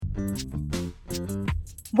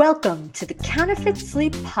Welcome to the Counterfeit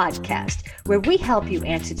Sleep Podcast, where we help you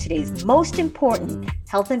answer today's most important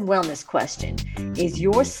health and wellness question. Is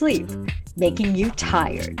your sleep making you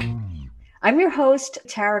tired? I'm your host,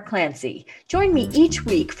 Tara Clancy. Join me each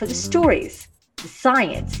week for the stories, the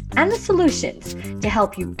science, and the solutions to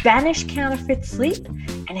help you banish counterfeit sleep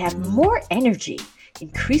and have more energy,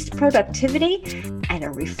 increased productivity, and a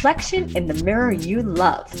reflection in the mirror you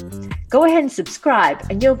love. Go ahead and subscribe,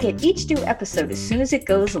 and you'll get each new episode as soon as it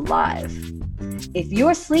goes live. If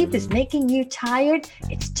your sleep is making you tired,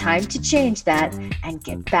 it's time to change that and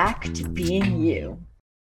get back to being you.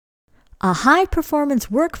 A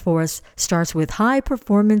high-performance workforce starts with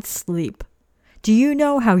high-performance sleep. Do you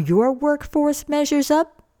know how your workforce measures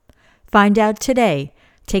up? Find out today.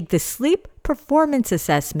 Take the Sleep Performance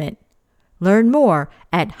Assessment. Learn more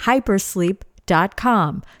at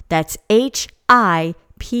hypersleep.com. That's HIPER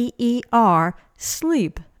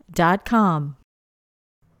sleep.com.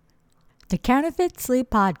 The Counterfeit Sleep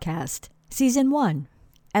Podcast, Season 1,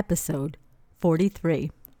 Episode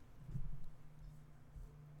 43.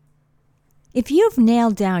 If you've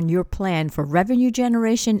nailed down your plan for revenue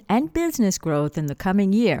generation and business growth in the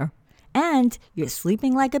coming year, and you're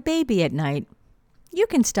sleeping like a baby at night, you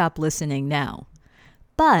can stop listening now.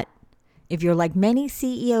 But if you're like many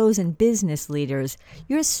CEOs and business leaders,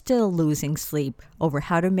 you're still losing sleep over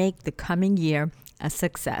how to make the coming year a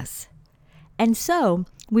success. And so,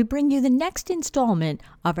 we bring you the next installment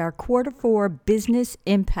of our Q4 Business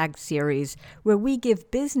Impact Series, where we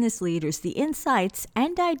give business leaders the insights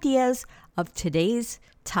and ideas of today's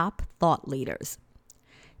top thought leaders.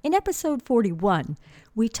 In episode 41,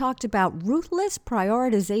 we talked about ruthless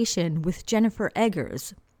prioritization with Jennifer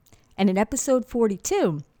Eggers. And in episode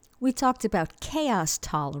 42, we talked about chaos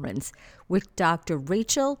tolerance with Dr.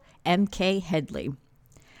 Rachel M.K. Headley.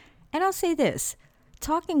 And I'll say this,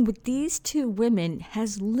 talking with these two women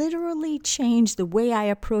has literally changed the way I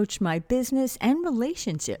approach my business and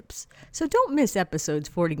relationships. So don't miss episodes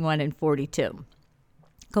 41 and 42.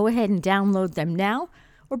 Go ahead and download them now,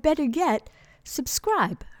 or better yet,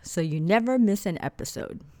 subscribe so you never miss an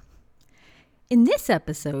episode. In this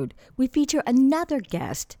episode, we feature another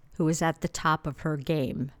guest who is at the top of her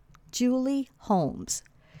game, Julie Holmes.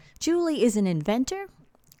 Julie is an inventor,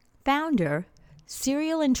 founder,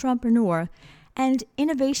 serial entrepreneur, and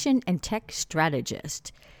innovation and tech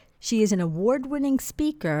strategist. She is an award-winning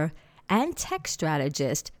speaker and tech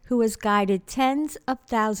strategist who has guided tens of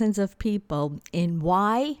thousands of people in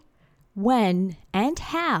why, when, and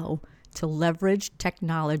how to leverage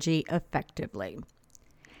technology effectively.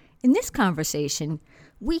 In this conversation,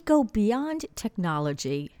 we go beyond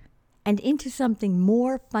technology and into something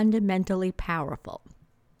more fundamentally powerful: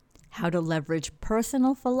 how to leverage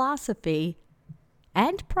personal philosophy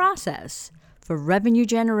and process for revenue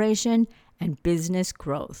generation and business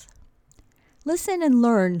growth. Listen and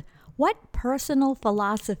learn what personal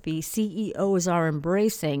philosophy CEOs are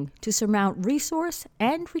embracing to surmount resource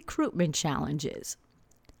and recruitment challenges.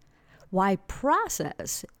 Why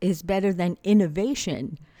process is better than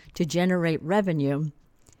innovation to generate revenue,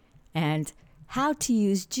 and how to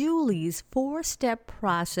use Julie's 4-step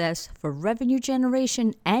process for revenue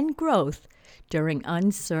generation and growth during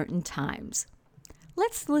uncertain times.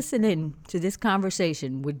 Let's listen in to this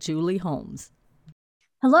conversation with Julie Holmes.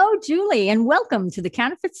 Hello, Julie, and welcome to the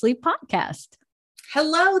Counterfeit Sleep Podcast.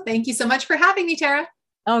 Hello. Thank you so much for having me, Tara.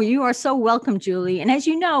 Oh, you are so welcome, Julie. And as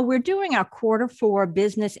you know, we're doing our Q4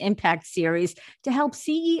 Business Impact Series to help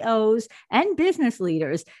CEOs and business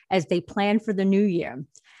leaders as they plan for the new year.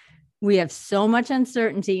 We have so much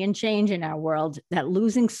uncertainty and change in our world that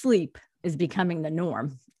losing sleep is becoming the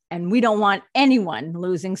norm. And we don't want anyone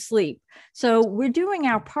losing sleep. So we're doing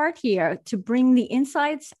our part here to bring the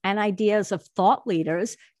insights and ideas of thought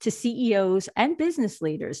leaders to CEOs and business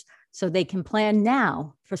leaders so they can plan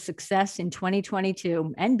now for success in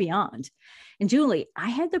 2022 and beyond. And Julie, I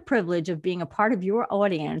had the privilege of being a part of your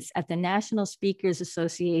audience at the National Speakers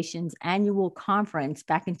Association's annual conference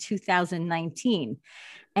back in 2019.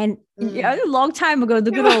 And a long time ago, the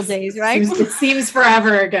good old days, right? It seems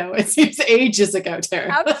forever ago. It seems ages ago,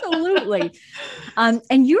 Tara. Absolutely.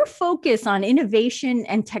 And your focus on innovation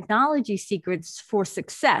and technology secrets for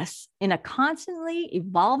success in a constantly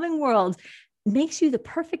evolving world makes you the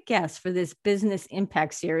perfect guest for this business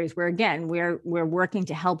impact series, where again we're working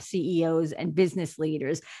to help CEOs and business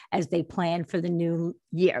leaders as they plan for the new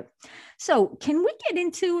year. So can we get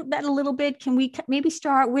into that a little bit? Can we maybe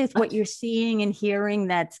start with what you're seeing and hearing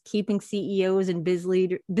that's keeping CEOs and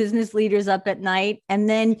business leaders up at night, and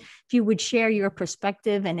then if you would share your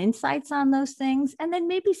perspective and insights on those things, and then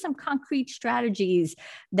maybe some concrete strategies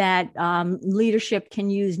that leadership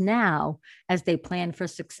can use now as they plan for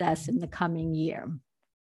success in the coming year.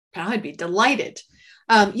 I'd be delighted.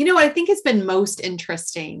 What I think has been most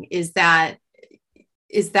interesting is that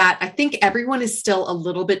I think everyone is still a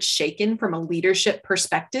little bit shaken from a leadership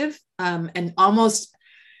perspective. And almost,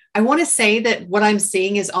 I want to say that what I'm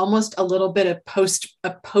seeing is almost a little bit of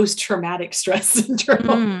post-traumatic stress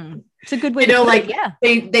syndrome. It's a good way to put it. Yeah.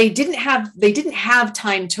 They didn't have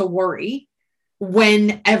time to worry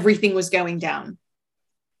when everything was going down.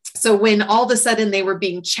 So when all of a sudden they were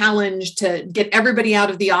being challenged to get everybody out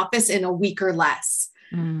of the office in a week or less,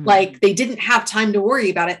 like they didn't have time to worry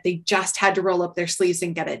about it. They just had to roll up their sleeves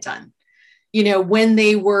and get it done. When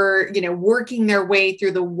they were, working their way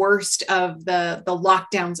through the worst of the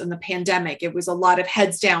lockdowns and the pandemic, it was a lot of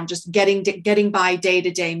heads down, just getting by day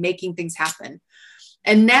to day, making things happen.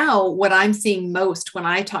 And now what I'm seeing most when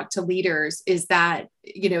I talk to leaders is that,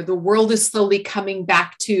 the world is slowly coming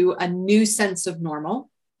back to a new sense of normal.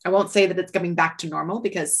 I won't say that it's coming back to normal,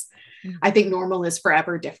 because I think normal is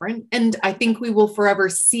forever different. And I think we will forever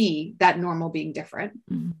see that normal being different.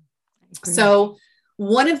 So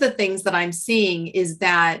one of the things that I'm seeing is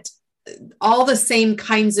that all the same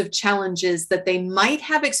kinds of challenges that they might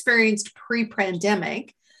have experienced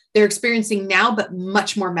pre-pandemic, they're experiencing now, but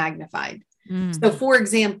much more magnified. So for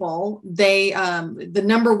example, the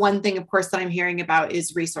number one thing, of course, that I'm hearing about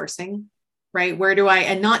is resourcing, right?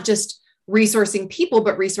 And not just resourcing people,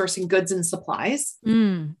 but resourcing goods and supplies.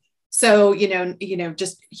 So,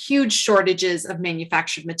 just huge shortages of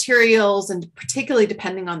manufactured materials, and particularly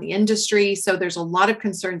depending on the industry. So there's a lot of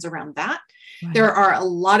concerns around that. Right. There are a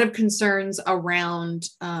lot of concerns around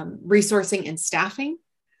resourcing and staffing.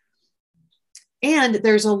 And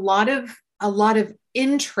there's a lot of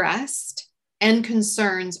interest and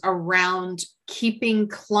concerns around keeping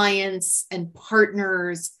clients and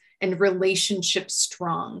partners and relationships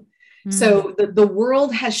strong. So the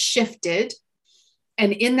world has shifted,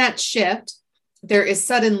 and in that shift, there is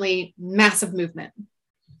suddenly massive movement.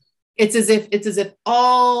 It's as if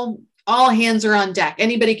all hands are on deck.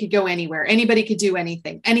 Anybody could go anywhere. Anybody could do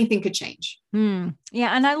anything. Anything could change.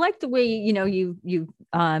 Yeah, and I like the way you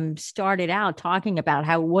started out talking about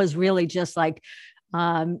how it was really just like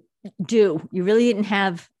you really didn't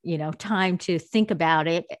have time to think about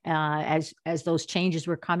it as those changes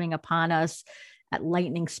were coming upon us at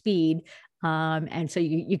lightning speed. And so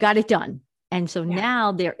you got it done. And so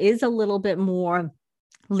now there is a little bit more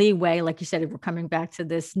leeway. Like you said, if we're coming back to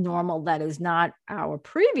this normal that is not our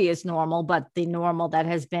previous normal, but the normal that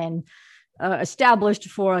has been established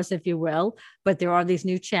for us, if you will. But there are these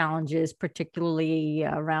new challenges, particularly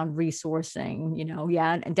around resourcing,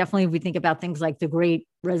 and definitely if we think about things like the Great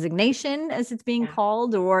Resignation, as it's being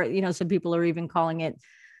called, or, some people are even calling it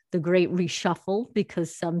the great reshuffle,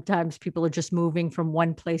 because sometimes people are just moving from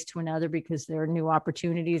one place to another because there are new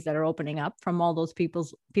opportunities that are opening up from all those people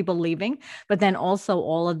leaving. But then also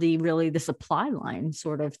all of the supply line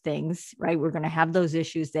sort of things, right? We're going to have those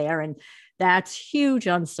issues there. And that's huge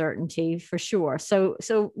uncertainty for sure. So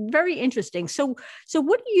very interesting. So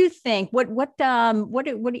what do you think?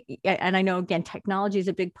 And I know, again, technology is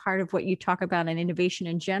a big part of what you talk about and innovation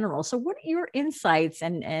in general. So what are your insights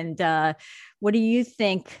and what do you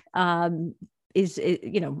think is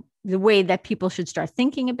the way that people should start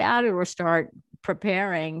thinking about it or start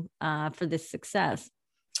preparing for this success?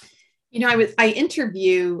 I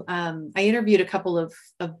interviewed a couple of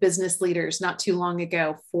business leaders not too long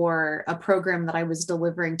ago for a program that I was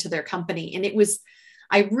delivering to their company. And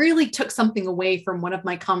I really took something away from one of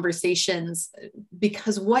my conversations,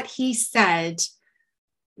 because what he said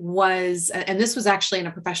was, and this was actually in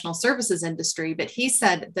a professional services industry, but he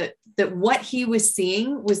said that what he was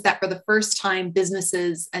seeing was that for the first time,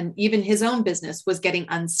 businesses and even his own business was getting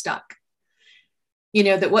unstuck.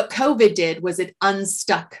 That what COVID did was it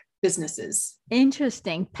unstuck businesses.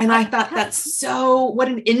 Interesting. And I thought what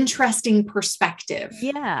an interesting perspective.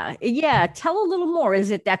 Yeah. Tell a little more.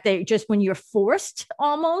 Is it that they just, when you're forced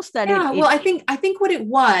almost that? I think what it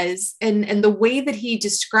was, and the way that he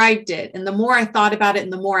described it, and the more I thought about it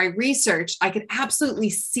and the more I researched, I could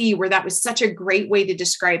absolutely see where that was such a great way to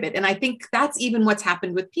describe it. And I think that's even what's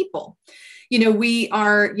happened with people. We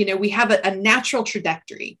have a natural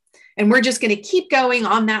trajectory. And we're just going to keep going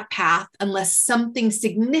on that path unless something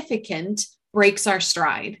significant breaks our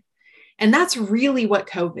stride. And that's really what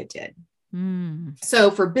COVID did. So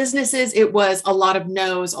for businesses, it was a lot of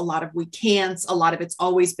no's, a lot of we can'ts, a lot of it's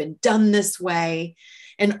always been done this way.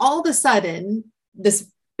 And all of a sudden, this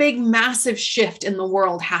big, massive shift in the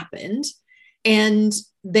world happened. And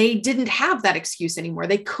they didn't have that excuse anymore.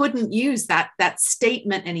 They couldn't use that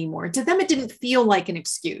statement anymore. To them, it didn't feel like an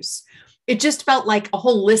excuse. It just felt like a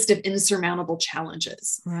whole list of insurmountable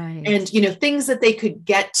challenges. Right. And, things that they could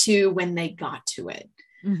get to when they got to it.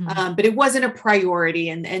 But it wasn't a priority.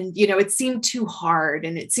 And it seemed too hard,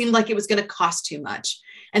 and it seemed like it was going to cost too much.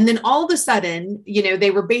 And then all of a sudden,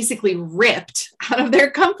 they were basically ripped out of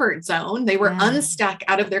their comfort zone. They were unstuck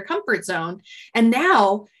out of their comfort zone. And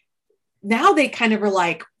now they kind of were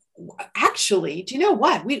like, actually, do you know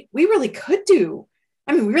what? We really could do.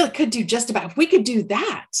 We really could do just about, if we could do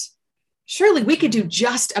that, surely we could do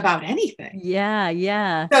just about anything. Yeah.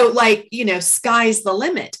 Yeah. So sky's the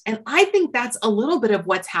limit. And I think that's a little bit of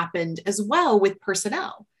what's happened as well with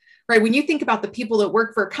personnel, right? When you think about the people that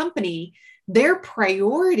work for a company, their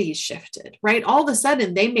priorities shifted, right? All of a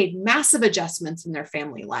sudden they made massive adjustments in their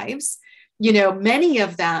family lives. Many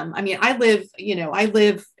of them, I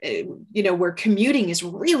live where commuting is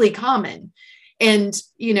really common. And,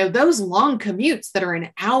 those long commutes that are an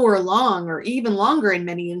hour long or even longer in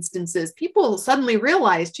many instances, people suddenly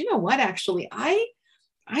realized, you know what, actually, I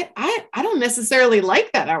don't necessarily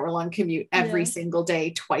like that hour long commute every single day,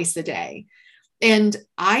 twice a day. And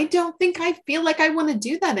I don't think I feel like I want to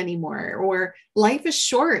do that anymore, or life is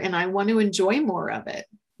short and I want to enjoy more of it.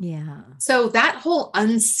 Yeah. So that whole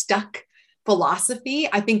unstuck philosophy,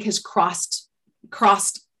 I think, has crossed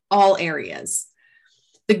all areas.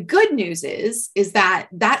 The good news is that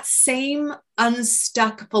same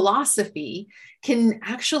unstuck philosophy can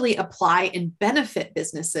actually apply and benefit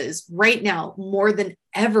businesses right now more than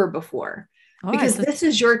ever before. Because this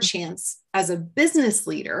is your chance as a business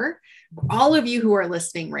leader, all of you who are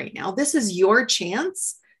listening right now, this is your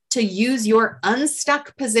chance to use your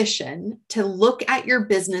unstuck position to look at your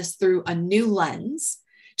business through a new lens,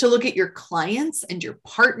 to look at your clients and your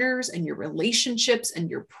partners and your relationships and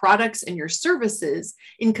your products and your services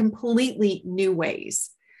in completely new ways,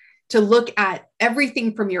 to look at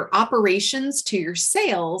everything from your operations to your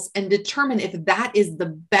sales and determine if that is the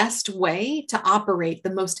best way to operate,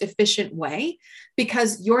 the most efficient way,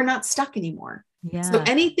 because you're not stuck anymore. Yeah. So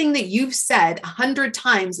anything that you've said 100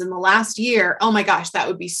 times in the last year, oh my gosh, that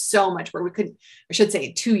would be so much where we could, I should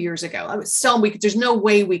say 2 years ago, there's no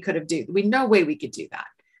way we could do that.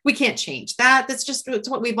 We can't change that. It's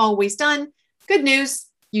what we've always done. Good news.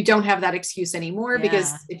 You don't have that excuse anymore,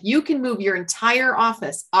 because if you can move your entire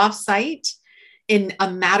office offsite in a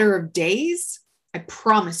matter of days, I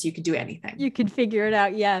promise you could do anything. You can figure it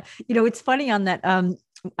out. Yeah. It's funny on that.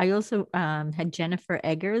 I also had Jennifer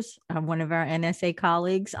Eggers, one of our NSA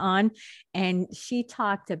colleagues, on, and she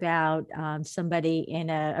talked about somebody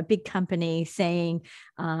in a big company saying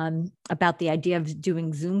about the idea of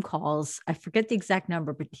doing Zoom calls. I forget the exact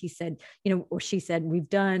number, but he said, or she said, we've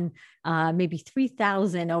done maybe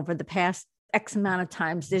 3,000 over the past X amount of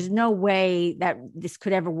times. There's no way that this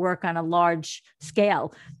could ever work on a large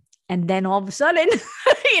scale. And then all of a sudden,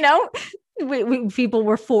 people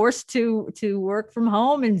were forced to work from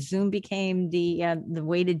home, and Zoom became the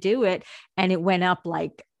way to do it. And it went up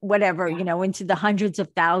like whatever, into the hundreds of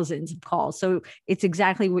thousands of calls. So it's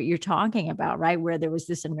exactly what you're talking about, right? Where there was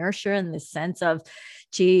this inertia and this sense of,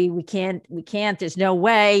 gee, we can't, there's no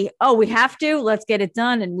way. Oh, we have to, let's get it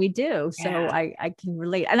done. And we do. So I can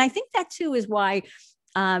relate. And I think that too is why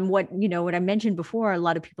what I mentioned before, a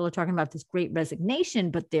lot of people are talking about this great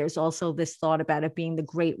resignation, but there's also this thought about it being the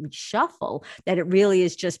great reshuffle, that it really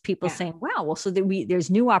is just people saying, wow, well, so that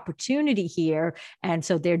there's new opportunity here. And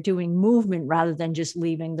so they're doing movement rather than just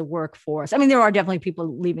leaving the workforce. There are definitely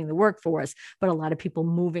people leaving the workforce, but a lot of people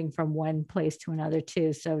moving from one place to another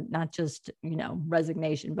too. So not just,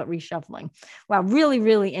 resignation, but reshuffling. Wow. Really,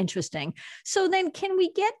 really interesting. So then can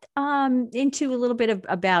we get into a little bit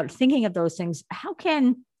about thinking of those things? How can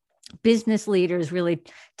business leaders really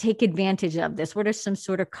take advantage of this? What are some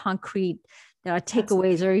sort of concrete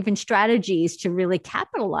takeaways or even strategies to really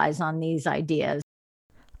capitalize on these ideas?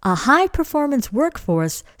 A high-performance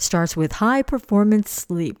workforce starts with high-performance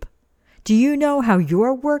sleep. Do you know how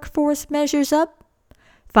your workforce measures up?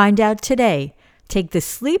 Find out today. Take the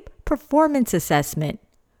Sleep Performance Assessment.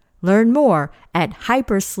 Learn more at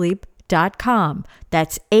hypersleep.com.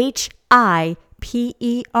 That's HIPER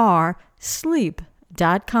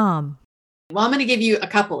sleep.com. Well, I'm going to give you a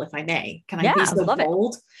couple, if I may. Can I be so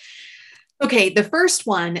bold? Okay. The first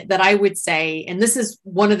one that I would say, and this is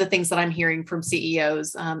one of the things that I'm hearing from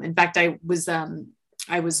CEOs. In fact, I was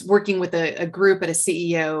I was working with a group at a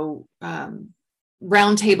CEO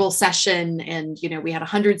roundtable session, and we had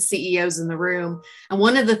 100 CEOs in the room, and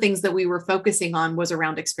one of the things that we were focusing on was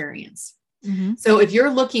around experience. Mm-hmm. So if you're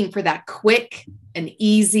looking for that quick and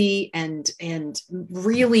easy and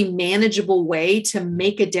really manageable way to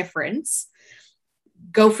make a difference,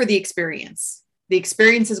 go for the experience. The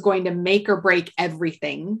experience is going to make or break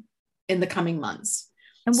everything in the coming months.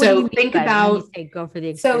 And what do you mean think by about when you say go for the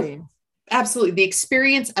experience? Absolutely. The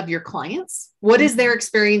experience of your clients. What is their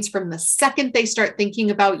experience from the second they start thinking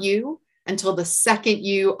about you until the second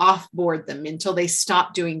you offboard them, until they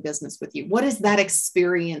stop doing business with you? What is that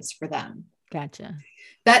experience for them? Gotcha.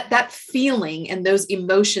 That feeling and those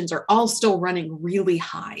emotions are all still running really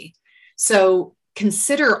high. So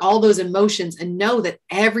consider all those emotions and know that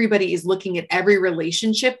everybody is looking at every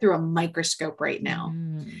relationship through a microscope right now.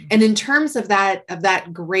 And in terms of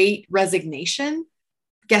that great resignation,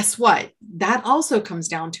 guess what? That also comes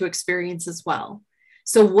down to experience as well.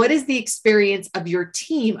 So what is the experience of your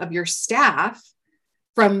team, of your staff,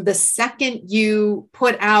 from the second you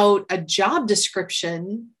put out a job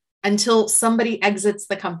description until somebody exits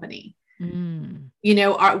the company?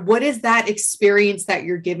 What is that experience that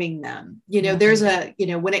you're giving them? There's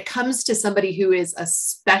when it comes to somebody who is a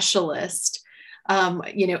specialist,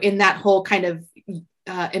 in that whole kind of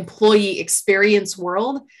employee experience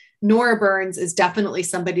world, Nora Burns is definitely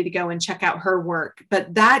somebody to go and check out her work.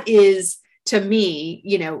 But that is, to me,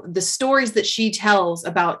 the stories that she tells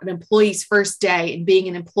about an employee's first day and being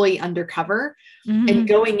an employee undercover and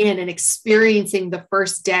going in and experiencing the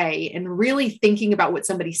first day and really thinking about what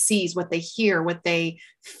somebody sees, what they hear, what they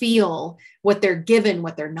feel, what they're given,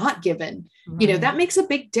 what they're not given. Right. That makes a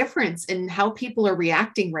big difference in how people are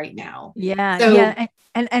reacting right now. Yeah. So, yeah.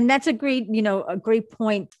 And that's a great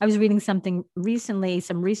point. I was reading something recently,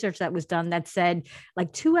 some research that was done that said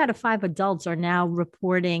like 2 out of 5 adults are now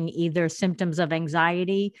reporting either symptoms of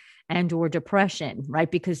anxiety and or depression,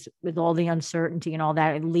 right? Because with all the uncertainty and all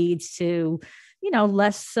that, it leads to,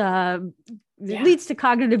 less, it leads to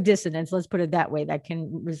cognitive dissonance. Let's put it that way. That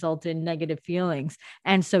can result in negative feelings.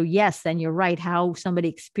 And so, yes, then you're right. How somebody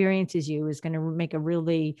experiences you is going to make a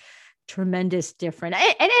really tremendous difference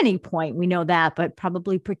at any point. We know that, but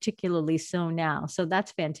probably particularly so now. So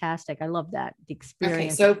that's fantastic. I love that. The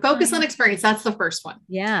experience. Okay, so focus on experience. That's the first one.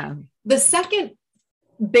 Yeah. The second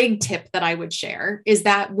big tip that I would share is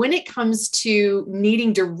that when it comes to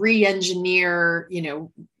needing to re-engineer,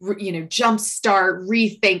 jumpstart,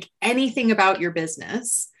 rethink anything about your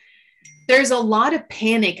business, there's a lot of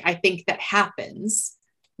panic, I think, that happens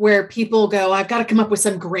where people go, I've got to come up with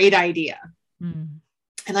some great idea.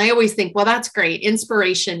 And I always think, well, that's great.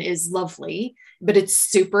 Inspiration is lovely, but it's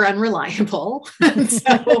super unreliable.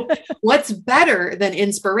 So what's better than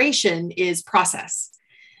inspiration is process.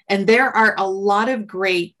 And there are a lot of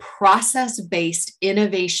great process-based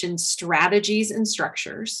innovation strategies and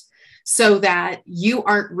structures so that you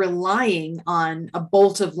aren't relying on a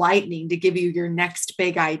bolt of lightning to give you your next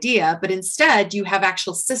big idea, but instead you have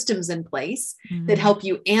actual systems in place that help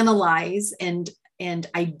you analyze and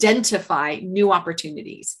identify new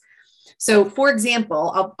opportunities. So, for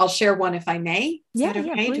example, I'll share one if I may. Is that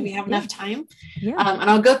okay? Do we have enough time? Yeah. And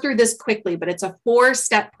I'll go through this quickly, but it's a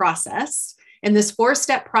 4-step process. In this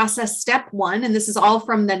 4-step process, step 1, and this is all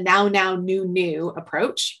from the now, new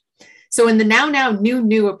approach. So in the now,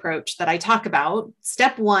 new approach that I talk about,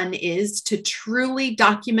 step 1 is to truly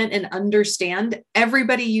document and understand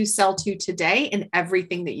everybody you sell to today and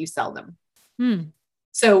everything that you sell them.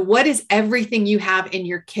 So what is everything you have in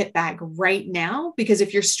your kit bag right now? Because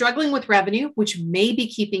if you're struggling with revenue, which may be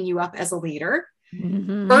keeping you up as a leader,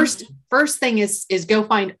 first thing is go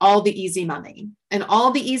find all the easy money. And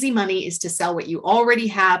all the easy money is to sell what you already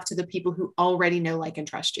have to the people who already know, like, and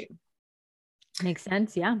trust you. Makes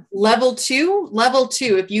sense. Yeah. Level two,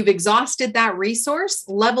 if you've exhausted that resource,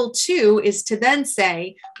 level 2 is to then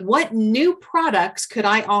say, what new products could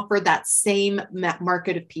I offer that same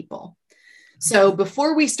market of people? So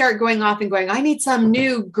before we start going off and going, I need some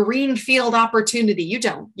new greenfield opportunity.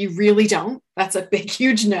 You really don't. That's a big,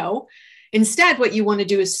 huge no. Instead, what you want to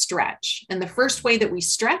do is stretch. And the first way that we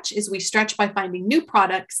stretch is we stretch by finding new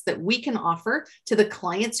products that we can offer to the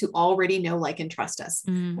clients who already know, like, and trust us.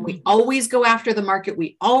 We always go after the market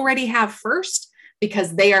we already have first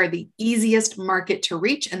because they are the easiest market to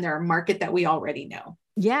reach and they're a market that we already know.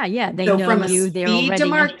 Yeah. Yeah. They know from you. They're already to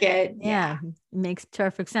market. Yeah. Makes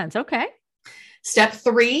perfect sense. Okay. Step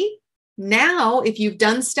 3. Now, if you've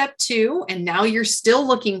done step 2 and now you're still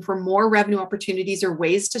looking for more revenue opportunities or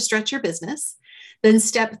ways to stretch your business, then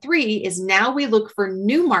step 3 is now we look for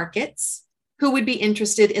new markets who would be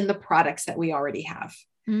interested in the products that we already have.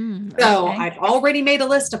 Okay. So I've already made a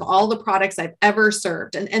list of all the products I've ever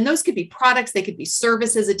served. And those could be products, they could be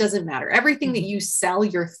services. It doesn't matter. Everything that you sell,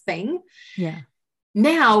 your thing. Yeah.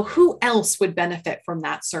 Now, who else would benefit from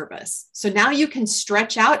that service? So now you can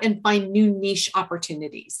stretch out and find new niche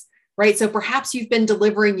opportunities, right? So perhaps you've been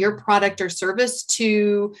delivering your product or service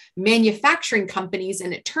to manufacturing companies,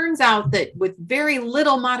 and it turns out that with very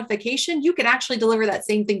little modification, you could actually deliver that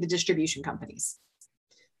same thing to distribution companies.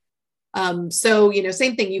 So,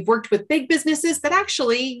 same thing. You've worked with big businesses, but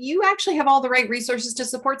you actually have all the right resources to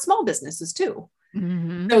support small businesses too.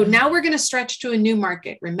 Mm-hmm. So now we're going to stretch to a new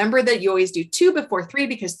market. Remember that you always do 2 before 3,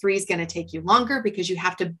 because 3 is going to take you longer because you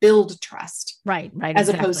have to build trust. Right. As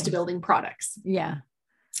opposed to building products. Yeah.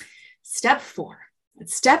 Step 4.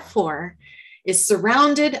 Step 4 is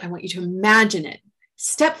surrounded. I want you to imagine it.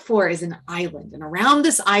 Step 4 is an island, and around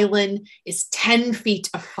this island is 10 feet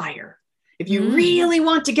of fire. If you really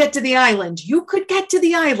want to get to the island, you could get to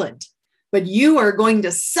the island, but you are going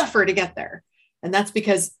to suffer to get there. And that's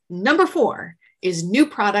because number 4 is new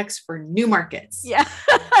products for new markets. Yeah.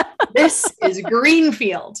 This is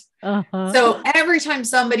greenfield. Uh-huh. So every time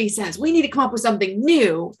somebody says, we need to come up with something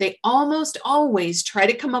new, they almost always try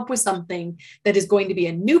to come up with something that is going to be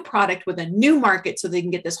a new product with a new market so they can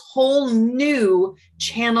get this whole new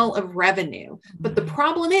channel of revenue. But the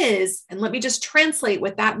problem is, and let me just translate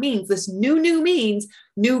what that means. This new means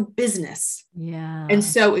new business. Yeah. And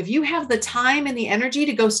so if you have the time and the energy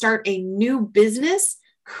to go start a new business,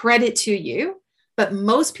 credit to you. But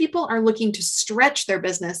most people are looking to stretch their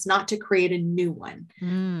business, not to create a new one.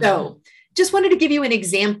 So just wanted to give you an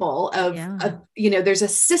example of, there's a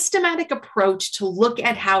systematic approach to look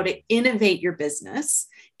at how to innovate your business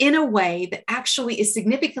in a way that actually is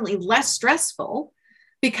significantly less stressful,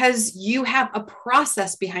 because you have a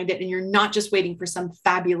process behind it and you're not just waiting for some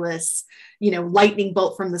fabulous, lightning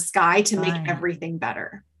bolt from the sky to make everything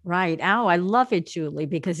better. Right. Oh, I love it, Julie,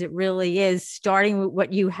 because it really is starting with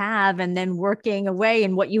what you have and then working away.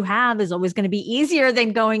 And what you have is always going to be easier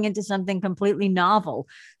than going into something completely novel.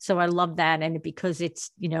 So I love that. And because it's,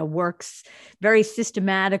 works very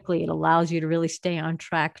systematically, it allows you to really stay on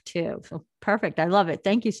track too. So perfect. I love it.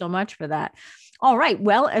 Thank you so much for that. All right.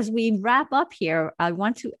 Well, as we wrap up here, I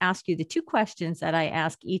want to ask you the 2 questions that I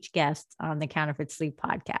ask each guest on the Counterfeit Sleep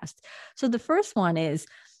podcast. So the first one is,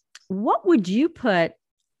 what would you put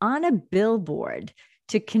on a billboard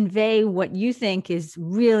to convey what you think is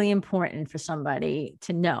really important for somebody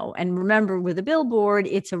to know? And remember, with a billboard,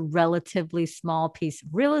 it's a relatively small piece of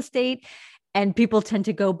real estate, and people tend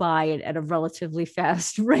to go by it at a relatively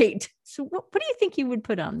fast rate. So what do you think you would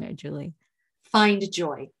put on there, Julie? Find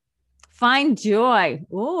joy. Find joy.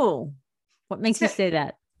 Oh, what makes you say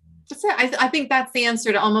that? That's it. I think that's the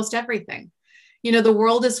answer to almost everything. The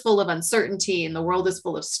world is full of uncertainty and the world is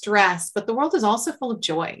full of stress, but the world is also full of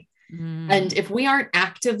joy. And if we aren't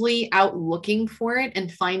actively out looking for it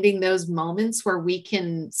and finding those moments where we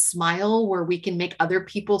can smile, where we can make other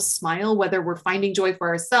people smile, whether we're finding joy for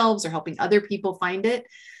ourselves or helping other people find it,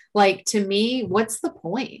 to me, what's the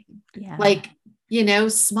point? Yeah.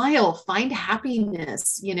 Smile, find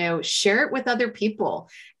happiness, share it with other people.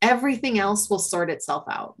 Everything else will sort itself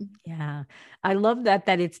out. Yeah. I love that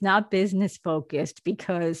it's not business focused,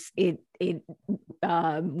 because we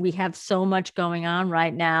have so much going on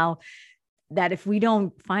right now that if we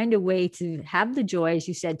don't find a way to have the joy, as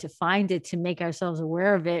you said, to find it, to make ourselves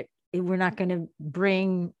aware of it, we're not going to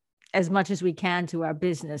bring as much as we can to our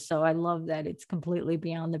business. So I love that it's completely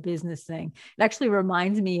beyond the business thing. It actually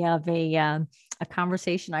reminds me of a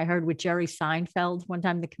conversation I heard with Jerry Seinfeld one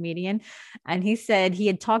time, the comedian. And he said he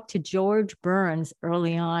had talked to George Burns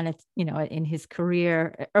early on, in his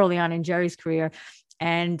career, early on in Jerry's career.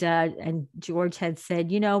 And George had said,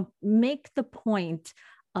 make the point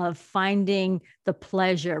of finding the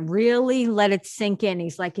pleasure, really let it sink in.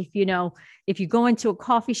 He's like, if you go into a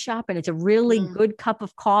coffee shop and it's a really good cup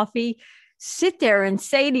of coffee, sit there and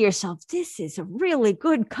say to yourself, this is a really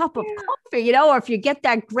good cup of coffee, or if you get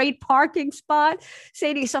that great parking spot,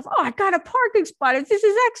 say to yourself, oh, I got a parking spot. This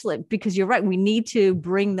is excellent. Because you're right. We need to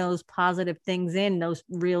bring those positive things in, those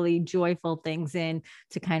really joyful things in,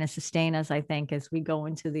 to kind of sustain us, I think, as we go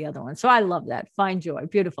into the other one. So I love that. Find joy.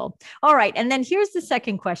 Beautiful. All right. And then here's the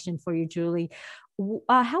second question for you, Julie.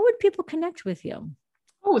 How would people connect with you?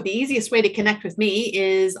 Oh, the easiest way to connect with me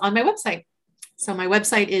is on my website. So my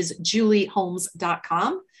website is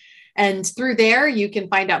julieholmes.com. And through there, you can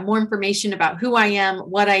find out more information about who I am,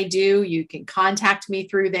 what I do. You can contact me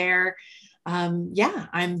through there. I'm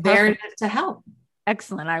there to help.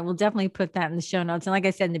 Excellent. I will definitely put that in the show notes. And like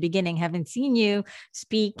I said in the beginning, having seen you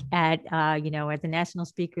speak at, at the National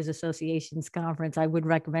Speakers Association's conference, I would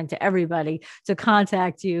recommend to everybody to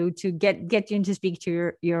contact you to get you in to speak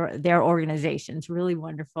to their organizations. Really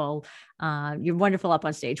wonderful. You're wonderful up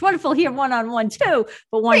on stage. Wonderful here one-on-one too,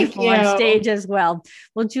 but wonderful on stage as well.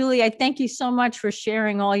 Well, Julie, I thank you so much for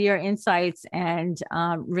sharing all your insights and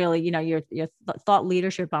really, your thought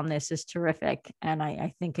leadership on this is terrific. And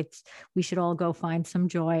I think we should all go find some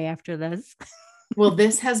joy after this. Well,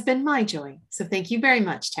 this has been my joy. So thank you very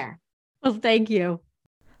much, Tara. Well, thank you.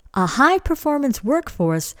 A high-performance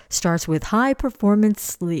workforce starts with high-performance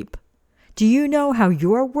sleep. Do you know how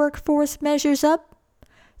your workforce measures up?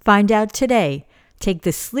 Find out today. Take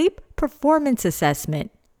the Sleep Performance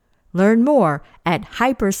Assessment. Learn more at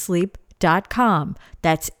hypersleep.com.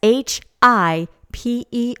 That's HIPER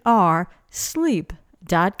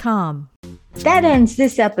sleep.com. That ends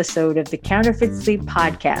this episode of the Counterfeit Sleep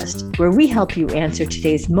Podcast, where we help you answer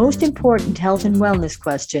today's most important health and wellness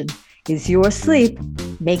question. Is your sleep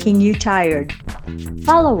making you tired?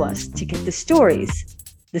 Follow us to get the stories,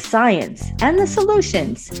 the science, and the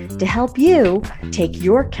solutions to help you take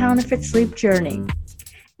your counterfeit sleep journey.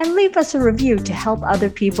 And leave us a review to help other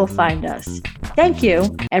people find us. Thank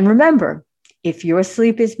you. And remember, if your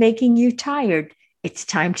sleep is making you tired, it's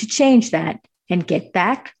time to change that and get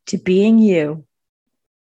back to being you.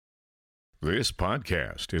 This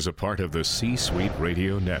podcast is a part of the C-Suite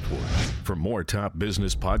Radio Network. For more top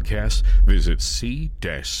business podcasts, visit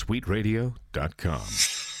c-suiteradio.com.